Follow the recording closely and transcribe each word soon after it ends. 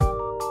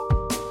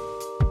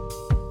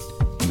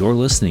You're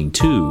listening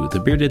to the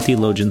Bearded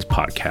Theologians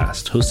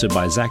podcast, hosted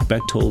by Zach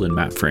Bechtold and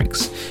Matt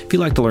Franks. If you'd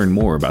like to learn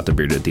more about the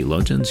Bearded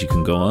Theologians, you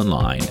can go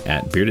online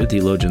at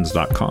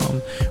beardedtheologians.com,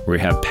 where we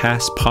have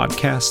past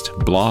podcasts,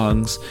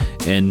 blogs,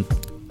 and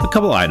a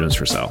couple items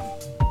for sale.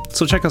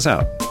 So check us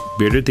out,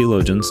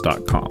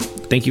 beardedtheologians.com.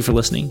 Thank you for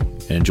listening,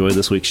 and enjoy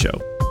this week's show.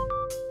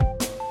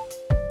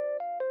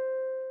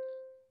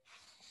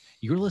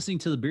 You're listening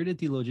to the Bearded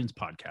Theologians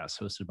podcast,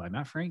 hosted by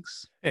Matt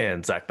Franks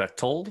and Zach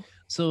Bechtold.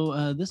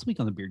 So this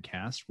week on the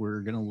Beardcast, we're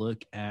going to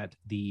look at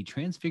the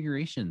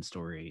Transfiguration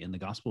story in the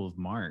Gospel of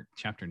Mark,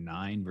 chapter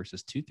 9,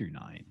 verses 2 through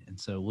 9. And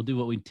so we'll do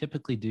what we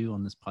typically do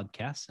on this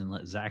podcast and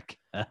let Zach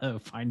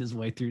find his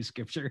way through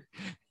Scripture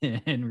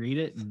and read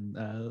it. And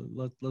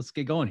let's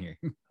get going here.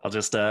 I'll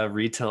just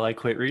read till I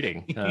quit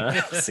reading.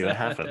 See what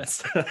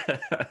happens.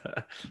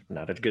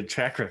 Not a good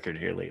track record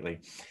here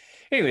lately.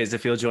 Anyways,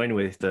 if you'll join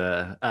with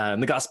the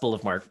Gospel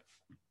of Mark,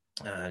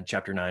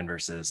 chapter 9,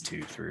 verses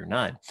 2 through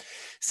 9.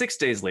 6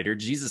 days later,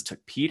 Jesus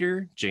took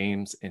Peter,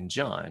 James, and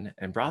John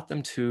and brought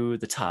them to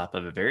the top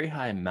of a very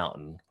high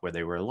mountain where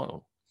they were alone.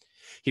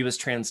 He was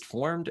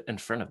transformed in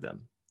front of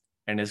them,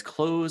 and his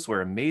clothes were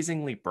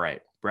amazingly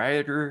bright,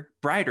 brighter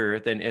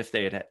than if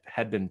they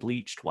had been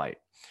bleached white.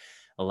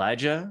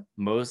 Elijah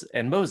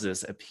and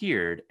Moses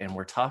appeared and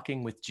were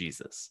talking with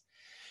Jesus.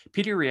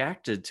 Peter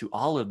reacted to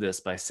all of this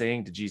by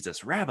saying to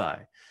Jesus, "Rabbi,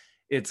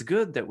 it's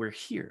good that we're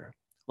here.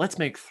 Let's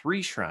make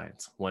 3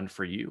 shrines, one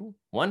for you,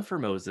 one for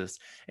Moses,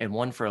 and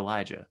one for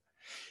Elijah."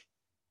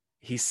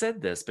 He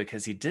said this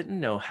because he didn't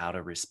know how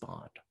to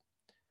respond,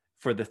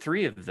 for the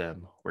 3 of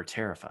them were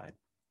terrified.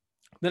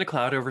 Then a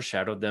cloud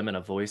overshadowed them, and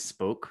a voice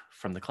spoke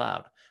from the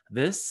cloud.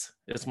 "This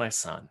is my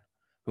son,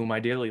 whom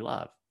I dearly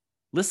love.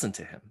 Listen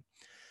to him."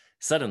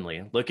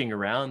 Suddenly, looking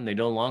around, they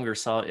no longer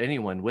saw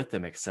anyone with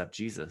them except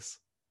Jesus.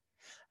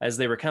 As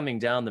they were coming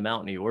down the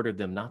mountain, he ordered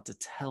them not to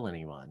tell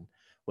anyone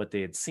what they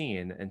had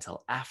seen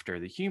until after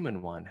the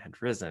human one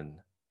had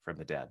risen from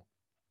the dead.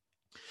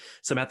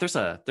 So, Matt, there's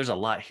a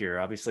lot here.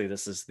 Obviously,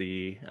 this is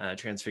the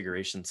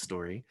Transfiguration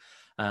story,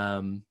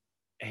 and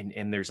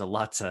there's a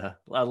lot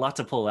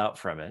to pull out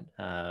from it.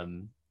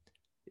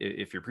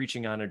 If you're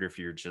preaching on it, or if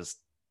you're just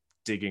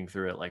digging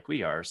through it like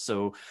we are.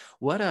 So,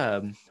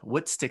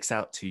 what sticks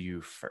out to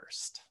you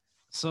first?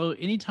 So,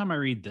 anytime I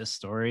read this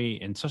story,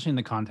 and especially in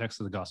the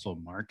context of the Gospel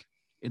of Mark,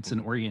 it's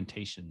an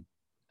orientation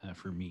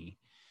for me,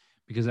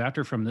 because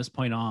from this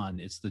point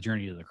on, it's the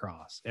journey to the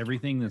cross.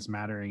 Everything that's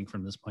mattering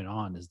from this point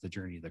on is the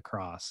journey to the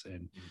cross.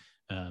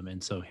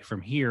 And so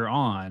from here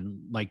on,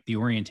 like, the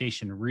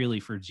orientation really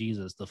for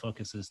Jesus, the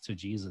focus is to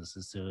Jesus,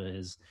 is to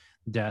his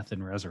death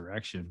and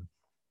resurrection.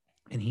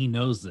 And he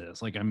knows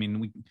this. Like, I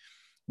mean,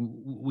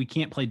 we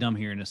can't play dumb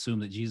here and assume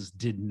that Jesus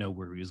didn't know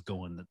where he was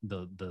going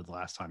the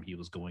last time he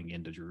was going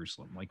into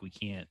Jerusalem. Like, we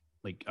can't,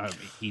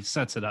 he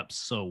sets it up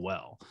so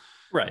well.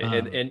 Right.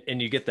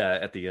 And you get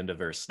that at the end of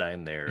verse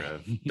 9 there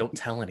of don't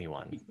tell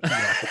anyone.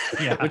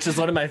 Yeah. Which is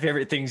one of my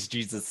favorite things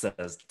Jesus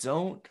says.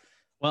 Don't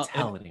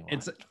tell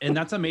anyone. And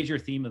that's a major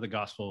theme of the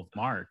Gospel of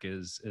Mark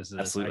is this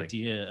Absolutely.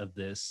 idea of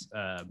this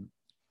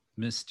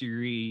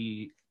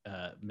mysterious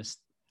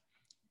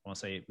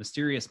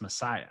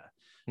Messiah.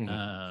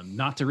 Mm-hmm.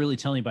 Not to really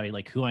tell anybody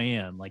like who I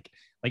am, like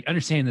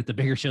understand that the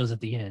bigger show's at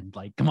the end.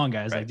 Like, come on,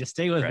 guys, Right. like, just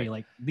stay with Right. me.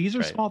 Like, these are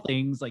Right. small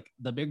things. Like,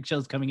 the big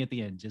show's coming at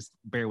the end. Just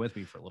bear with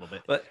me for a little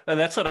bit. And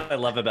that's what I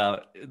love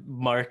about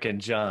Mark and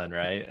John,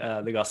 right?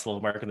 The Gospel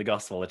of Mark and the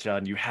Gospel of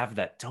John. You have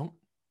that don't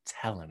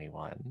tell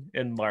anyone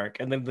in Mark,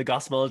 and then the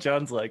Gospel of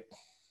John's like,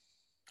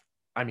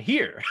 I'm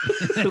here.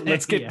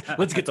 let's get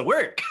to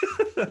work.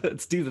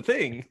 Let's do the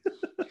thing.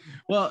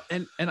 Well,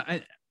 and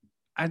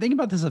I think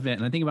about this event,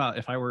 and I think about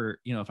if I were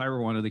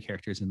one of the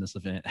characters in this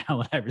event, how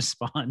would I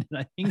respond? And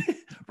I think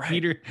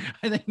Right.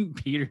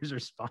 Peter's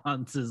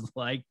response is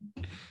like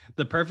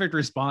the perfect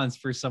response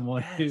for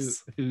someone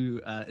Yes.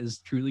 who is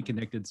truly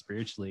connected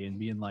spiritually, and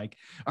being like,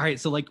 all right,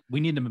 so like we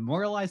need to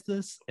memorialize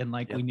this, and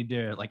like we need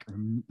to like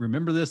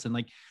remember this, and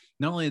like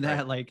not only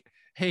that, like,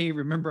 hey,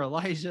 remember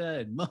Elijah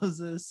and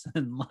Moses,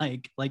 and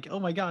like oh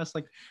my gosh,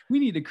 like we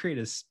need to create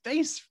a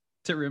space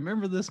to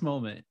remember this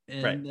moment.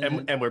 Right.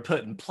 And we're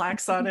putting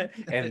plaques on it,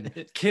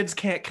 and kids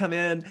can't come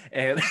in,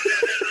 and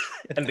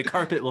and the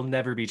carpet will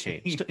never be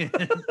changed.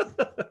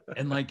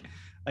 And like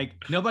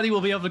nobody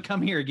will be able to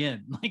come here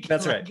again. Like,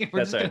 That's right.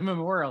 We're just gonna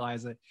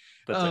memorialize it.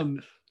 That's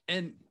right.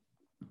 And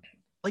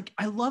like,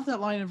 I love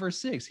that line in verse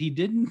 6. He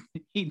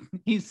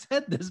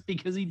said this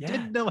because he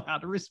didn't know how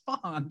to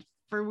respond,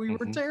 for we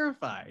were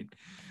terrified.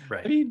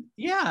 Right.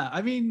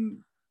 I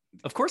mean,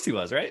 of course he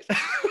was, right?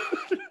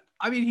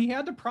 I mean, he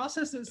had to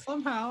process it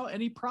somehow,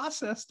 and he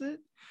processed it.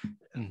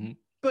 Mm-hmm.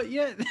 But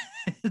yet,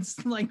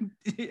 it's like,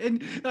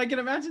 and I can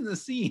imagine the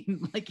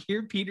scene. Like,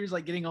 here, Peter's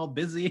like getting all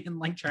busy and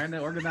like trying to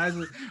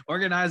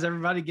organize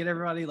everybody, get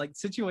everybody like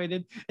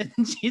situated, and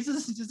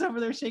Jesus is just over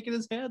there shaking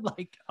his head,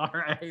 like, all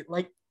right,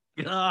 like,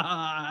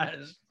 gosh,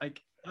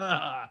 like,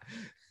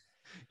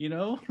 you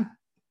know.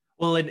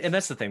 Well, and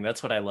that's the thing.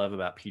 That's what I love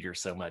about Peter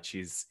so much.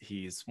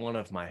 He's one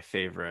of my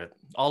favorite.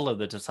 All of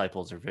the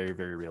disciples are very,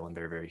 very real and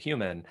very, very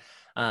human,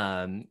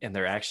 in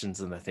their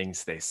actions and the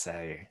things they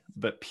say.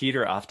 But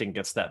Peter often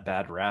gets that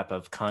bad rap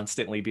of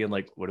constantly being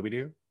like, "What do we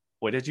do?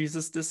 What did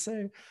Jesus just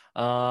say?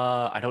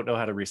 I don't know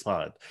how to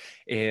respond."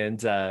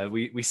 And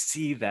we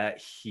see that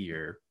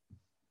here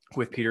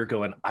with Peter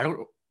going, I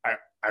don't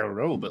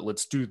know, but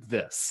let's do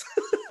this."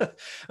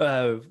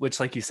 Which,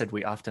 like you said,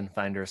 we often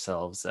find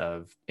ourselves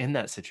in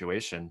that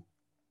situation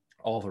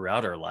all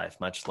throughout our life,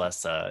 much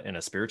less in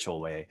a spiritual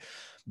way.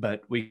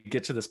 But we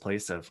get to this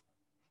place of,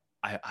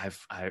 I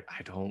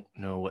don't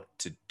know what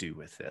to do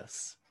with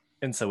this.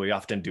 And so we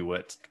often do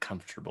what's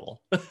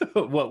comfortable,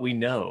 what we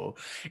know.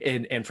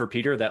 And for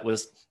Peter, that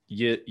was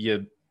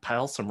you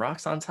pile some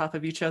rocks on top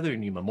of each other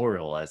and you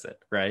memorialize it,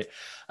 right?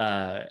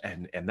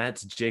 And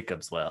that's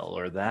Jacob's well,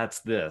 or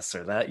that's this,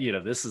 or that,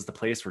 this is the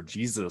place where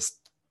Jesus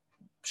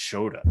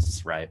showed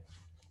us, right?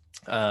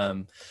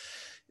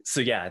 So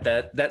yeah,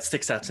 that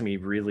sticks out to me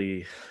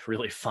really,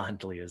 really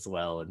fondly as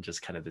well, and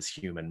just kind of this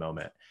human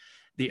moment.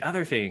 The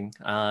other thing,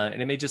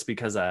 and it may just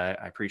because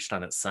I preached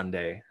on it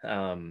Sunday,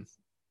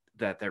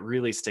 that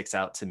really sticks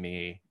out to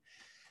me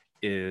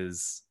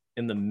is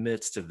in the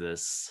midst of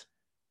this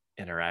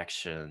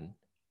interaction,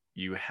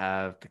 you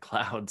have the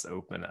clouds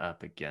open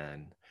up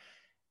again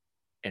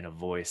and a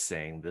voice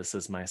saying, "This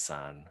is my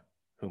son,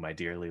 whom I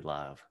dearly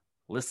love.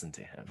 Listen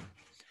to him."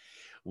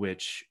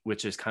 Which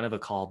is kind of a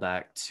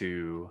callback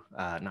to,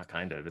 not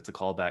kind of, it's a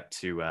callback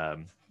to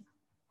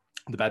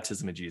the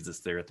baptism of Jesus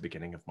there at the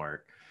beginning of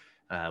Mark.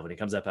 When he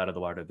comes up out of the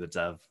water, the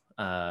dove,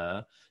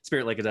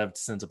 spirit like a dove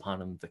descends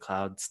upon him, the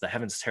clouds, the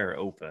heavens tear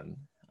open,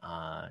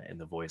 and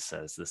the voice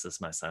says, "This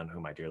is my son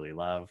whom I dearly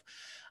love,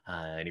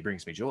 and he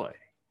brings me joy."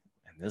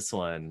 And this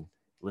one,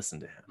 listen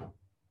to him.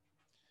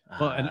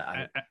 Well,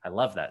 and I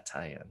love that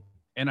tie-in.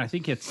 And I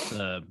think it's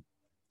the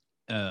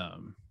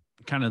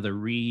kind of the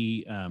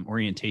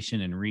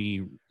orientation and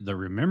the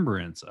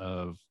remembrance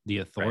of the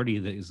authority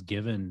that is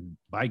given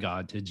by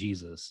God to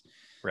Jesus.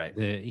 Right.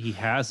 That he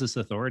has this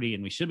authority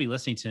and we should be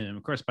listening to him.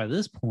 Of course, by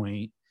this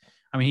point,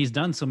 I mean, he's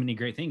done so many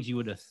great things. You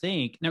would have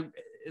think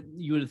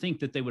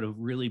that they would have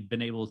really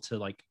been able to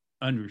like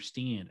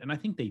understand. And I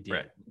think they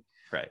did.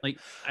 Right. Like,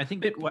 I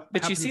think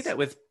but you see that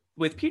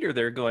with Peter,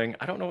 they're going,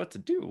 "I don't know what to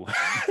do."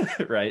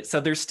 Right. So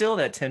there's still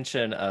that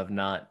tension of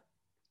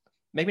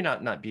maybe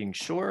not being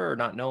sure or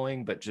not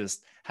knowing, but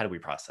just how do we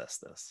process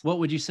this? Well,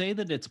 would you say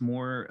that it's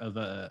more of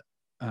a,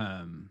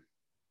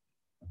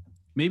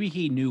 maybe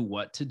he knew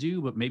what to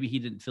do, but maybe he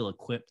didn't feel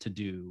equipped to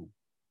do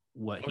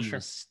what he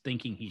was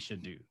thinking he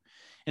should do?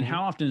 And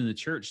how often in the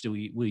church do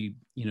we,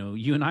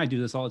 you and I do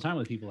this all the time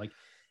with people, like,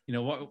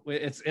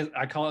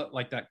 I call it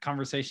like that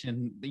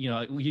conversation,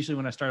 usually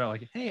when I start out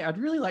like, "Hey, I'd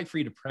really like for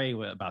you to pray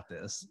about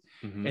this."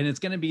 And it's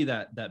going to be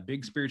that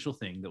big spiritual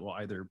thing that will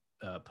either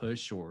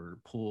push or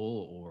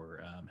pull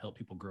or help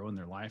people grow in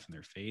their life and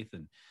their faith.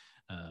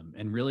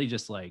 And really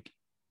just like,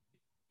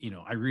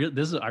 I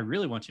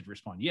really want you to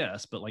respond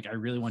yes, but like, I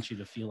really want you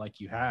to feel like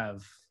you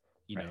have,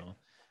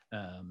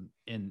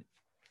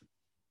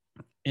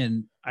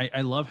 and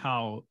I love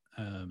how,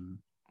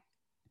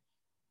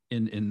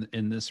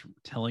 in this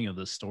telling of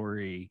the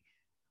story,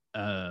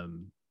 that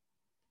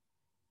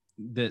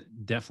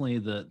definitely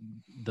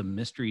the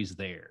mystery's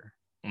there.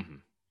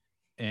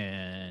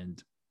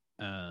 And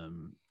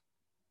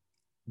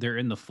they're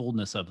in the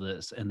fullness of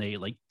this and they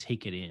like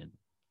take it in,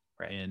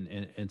 right?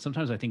 And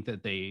sometimes I think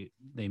that they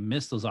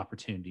miss those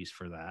opportunities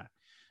for that,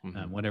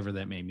 whatever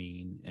that may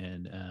mean.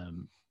 And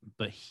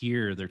but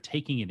here they're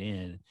taking it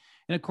in.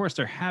 And of course,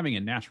 they're having a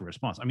natural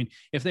response. I mean,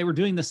 if they were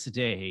doing this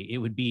today, it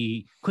would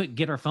be quick,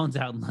 get our phones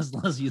out and let's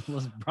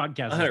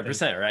broadcast.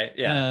 100%, right?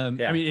 Yeah. I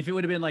mean, if it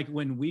would have been like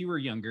when we were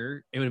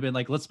younger, it would have been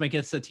like, let's make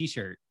it a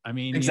t-shirt. I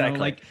mean,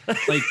 exactly.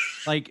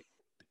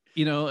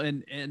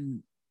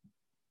 And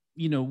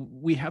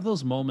we have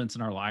those moments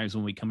in our lives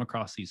when we come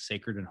across these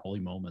sacred and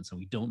holy moments and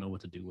we don't know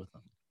what to do with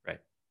them. Right.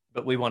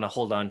 But we want to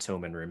hold on to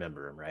them and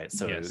remember them, right?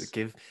 So yes.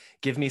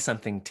 give me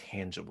something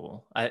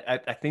tangible. I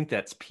think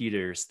that's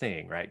Peter's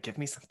thing, right? Give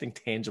me something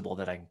tangible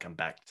that I can come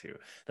back to,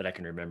 that I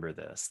can remember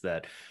this,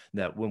 that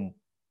when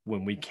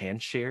we can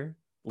share,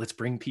 let's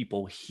bring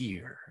people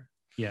here.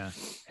 Yeah.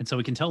 And so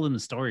we can tell them the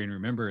story and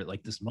remember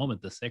like this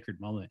moment, the sacred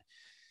moment.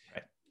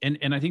 Right.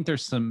 And I think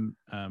there's some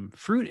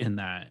fruit in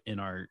that in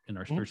our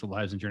spiritual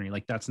lives and journey.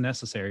 Like that's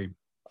necessary.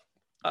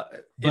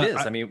 It is.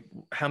 I mean,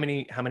 how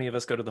many of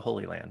us go to the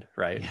Holy Land,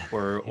 right? Yeah,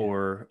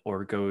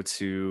 or go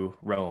to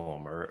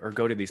Rome or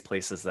go to these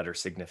places that are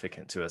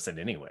significant to us in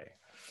any way.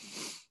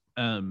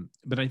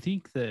 But I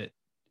think that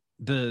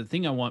the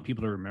thing I want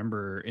people to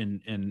remember,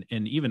 and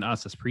even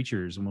us as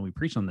preachers, when we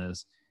preach on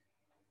this,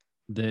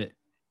 that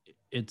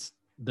it's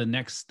the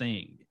next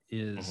thing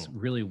is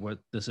really what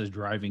this is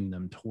driving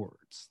them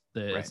towards.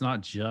 That it's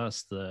not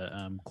just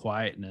the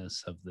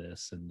quietness of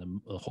this and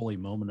the holy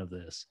moment of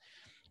this.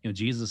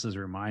 Jesus is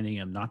reminding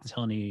him not to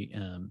tell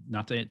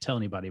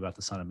anybody about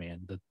the Son of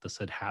Man, that this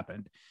had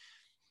happened,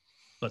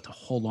 but to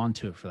hold on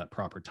to it for that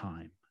proper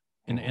time.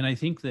 And I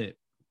think that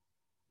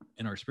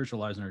in our spiritual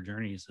lives and our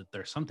journeys, that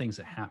there are some things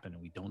that happen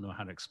and we don't know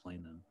how to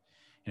explain them.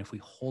 And if we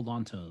hold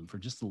on to them for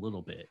just a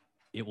little bit,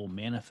 it will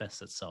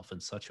manifest itself in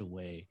such a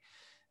way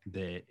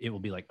that it will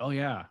be like, oh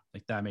yeah,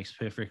 like that makes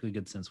perfectly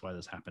good sense why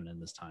this happened in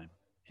this time.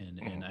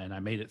 And I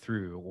made it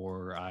through,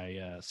 or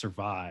I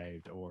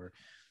survived, or,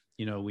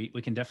 you know, we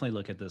can definitely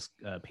look at this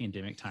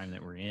pandemic time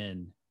that we're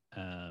in,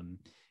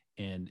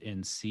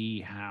 and see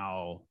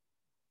how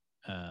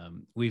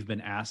we've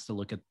been asked to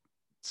look at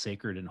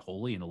sacred and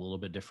holy in a little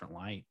bit different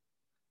light.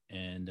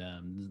 And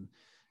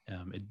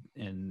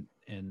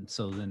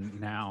so then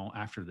now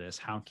after this,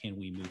 how can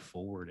we move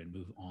forward and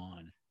move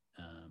on?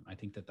 I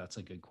think that's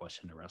a good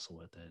question to wrestle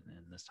with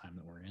in this time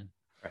that we're in.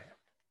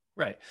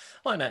 Right.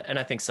 Well, and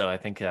I think so. I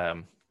think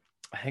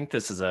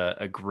this is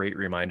a great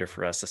reminder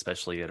for us,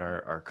 especially in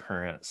our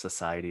current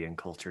society and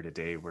culture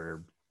today,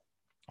 where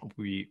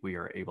we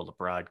are able to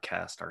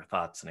broadcast our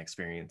thoughts and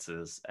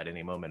experiences at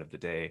any moment of the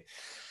day.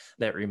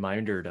 That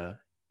reminder to,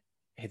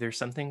 hey, there's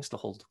some things to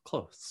hold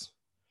close,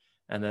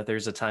 and that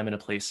there's a time and a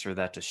place for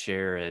that to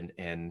share. And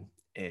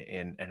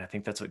I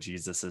think that's what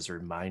Jesus is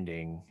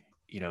reminding.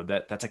 You know,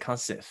 that's a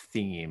constant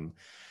theme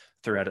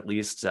throughout at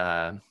least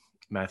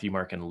Matthew,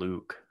 Mark, and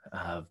Luke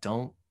of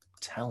don't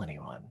tell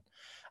anyone.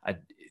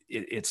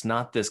 It's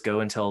not this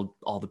go and tell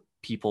all the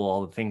people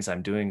all the things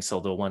I'm doing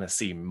so they'll want to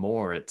see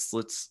more. It's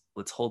let's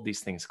hold these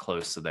things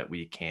close so that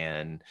we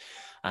can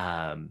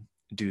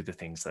do the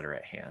things that are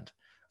at hand.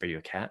 Are you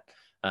a cat?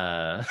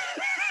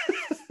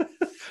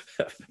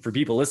 For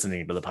people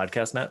listening to the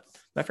podcast, Matt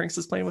Franks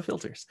is playing with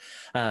filters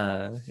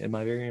and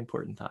my very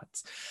important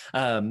thoughts.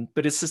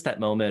 But it's just that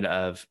moment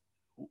of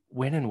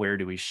when and where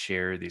do we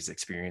share these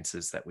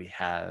experiences that we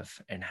have,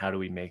 and how do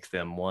we make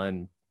them,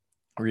 one,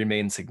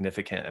 remain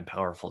significant and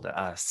powerful to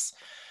us,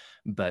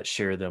 but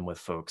share them with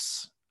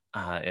folks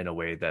in a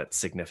way that's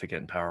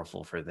significant and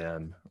powerful for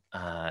them,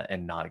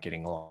 and not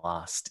getting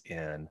lost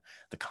in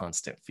the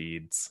constant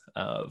feeds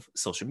of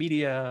social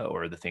media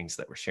or the things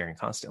that we're sharing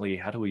constantly.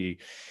 How do we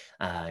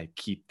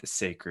keep the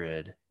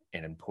sacred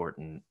and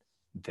important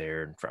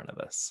there in front of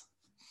us?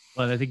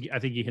 Well, I think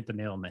you hit the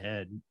nail on the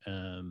head.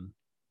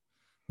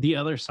 The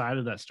other side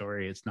of that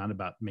story, it's not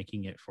about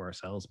making it for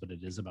ourselves, but it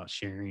is about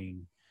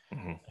sharing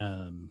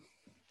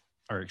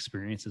our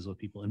experiences with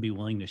people, and be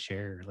willing to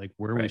share like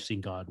where we've seen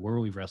God, where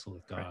we've wrestled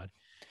with God. Right.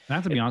 And I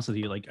have to be honest with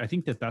you, like I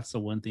think that's the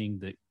one thing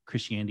that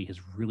Christianity has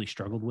really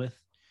struggled with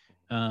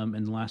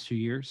in the last few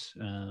years.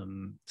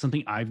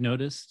 Something I've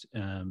noticed,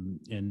 and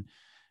you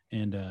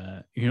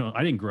know,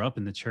 I didn't grow up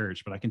in the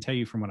church, but I can tell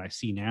you from what I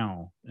see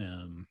now,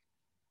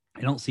 I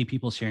don't see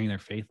people sharing their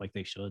faith like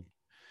they should.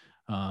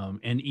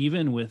 And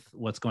even with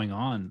what's going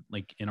on,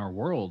 like in our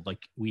world,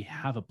 like we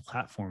have a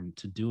platform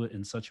to do it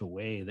in such a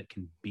way that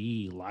can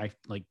be life,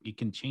 like it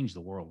can change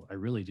the world. I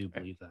really do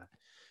believe that.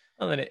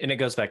 Well, and it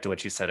goes back to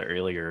what you said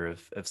earlier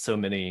of so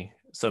many,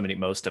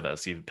 most of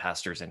us, even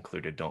pastors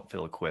included, don't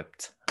feel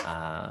equipped.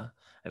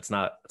 It's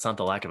not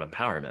the lack of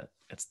empowerment.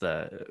 It's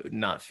the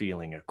not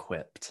feeling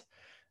equipped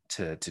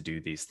to do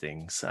these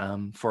things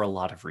for a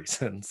lot of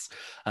reasons,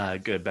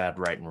 good, bad,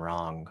 right, and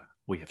wrong.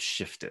 We have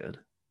shifted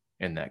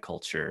in that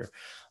culture.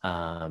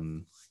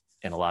 And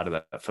a lot of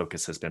that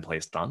focus has been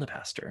placed on the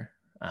pastor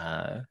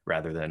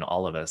rather than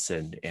all of us.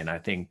 And I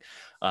think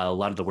a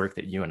lot of the work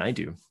that you and I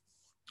do,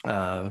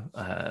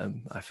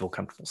 I feel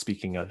comfortable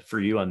speaking for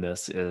you on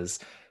this, is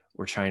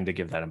we're trying to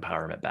give that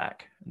empowerment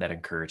back, that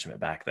encouragement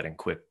back,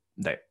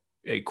 that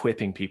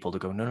equipping people to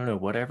go, no,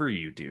 whatever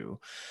you do,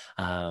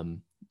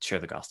 share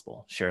the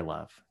gospel, share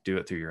love, do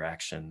it through your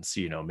actions,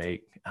 you know,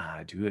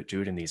 do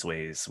it in these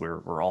ways.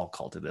 We're all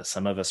called to this.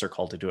 Some of us are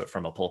called to do it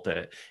from a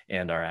pulpit,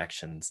 and our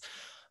actions,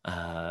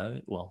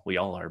 well, we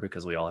all are,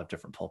 because we all have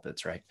different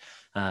pulpits, right?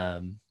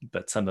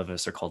 But some of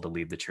us are called to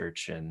lead the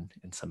church, and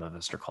some of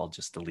us are called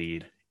just to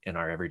lead in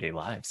our everyday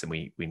lives. And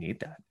we need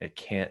that. It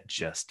can't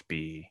just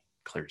be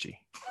clergy.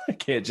 It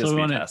can't just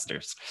be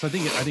pastors. So I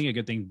think a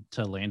good thing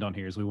to land on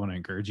here is we want to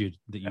encourage you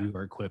that you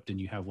are equipped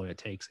and you have what it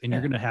takes, and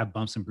you're going to have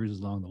bumps and bruises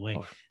along the way.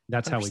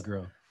 That's 100%. How we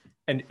grow.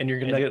 And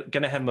you're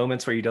gonna have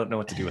moments where you don't know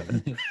what to do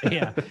with it.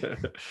 Yeah.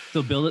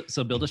 So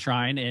build a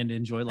shrine and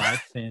enjoy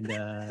life, and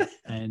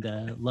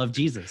love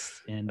Jesus.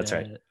 And that's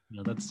right. You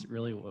know, that's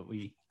really what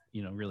we,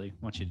 you know, really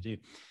want you to do.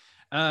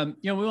 You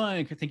know, we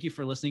want to thank you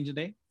for listening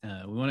today.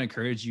 We want to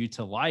encourage you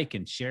to like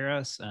and share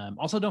us.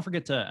 Also, don't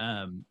forget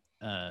to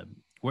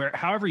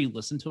however you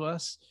listen to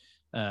us,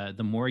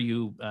 the more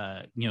you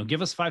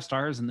give us 5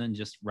 stars, and then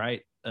just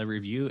write a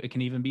review. It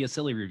can even be a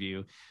silly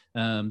review.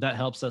 That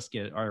helps us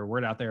get our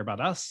word out there about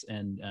us,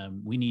 and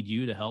we need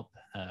you to help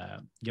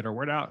get our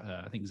word out.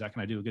 I think Zach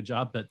and I do a good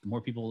job, but the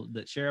more people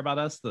that share about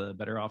us, the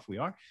better off we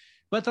are.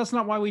 But that's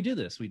not why we do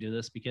this. We do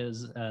this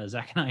because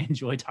Zach and I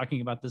enjoy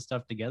talking about this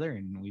stuff together,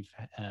 and we've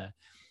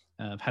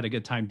had a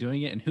good time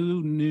doing it. And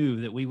who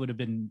knew that we would have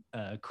been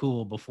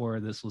cool before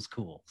this was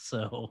cool?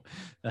 So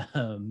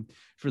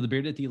for the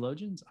Bearded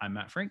Theologians, I'm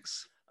Matt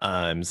Franks.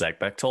 I'm Zach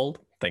Bechtold.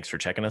 Thanks for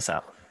checking us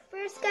out.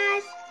 First,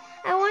 guys,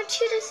 I want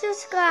you to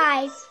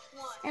subscribe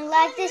and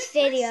like this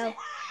video,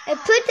 and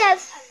push that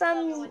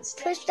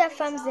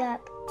thumbs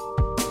up.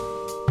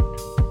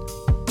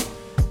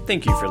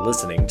 Thank you for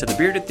listening to the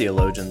Bearded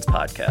Theologians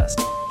podcast.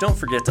 Don't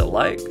forget to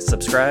like,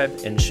 subscribe,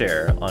 and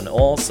share on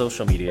all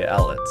social media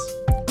outlets.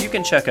 You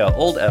can check out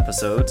old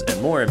episodes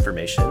and more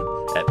information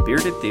at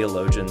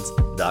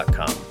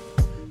beardedtheologians.com.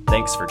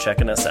 Thanks for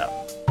checking us out.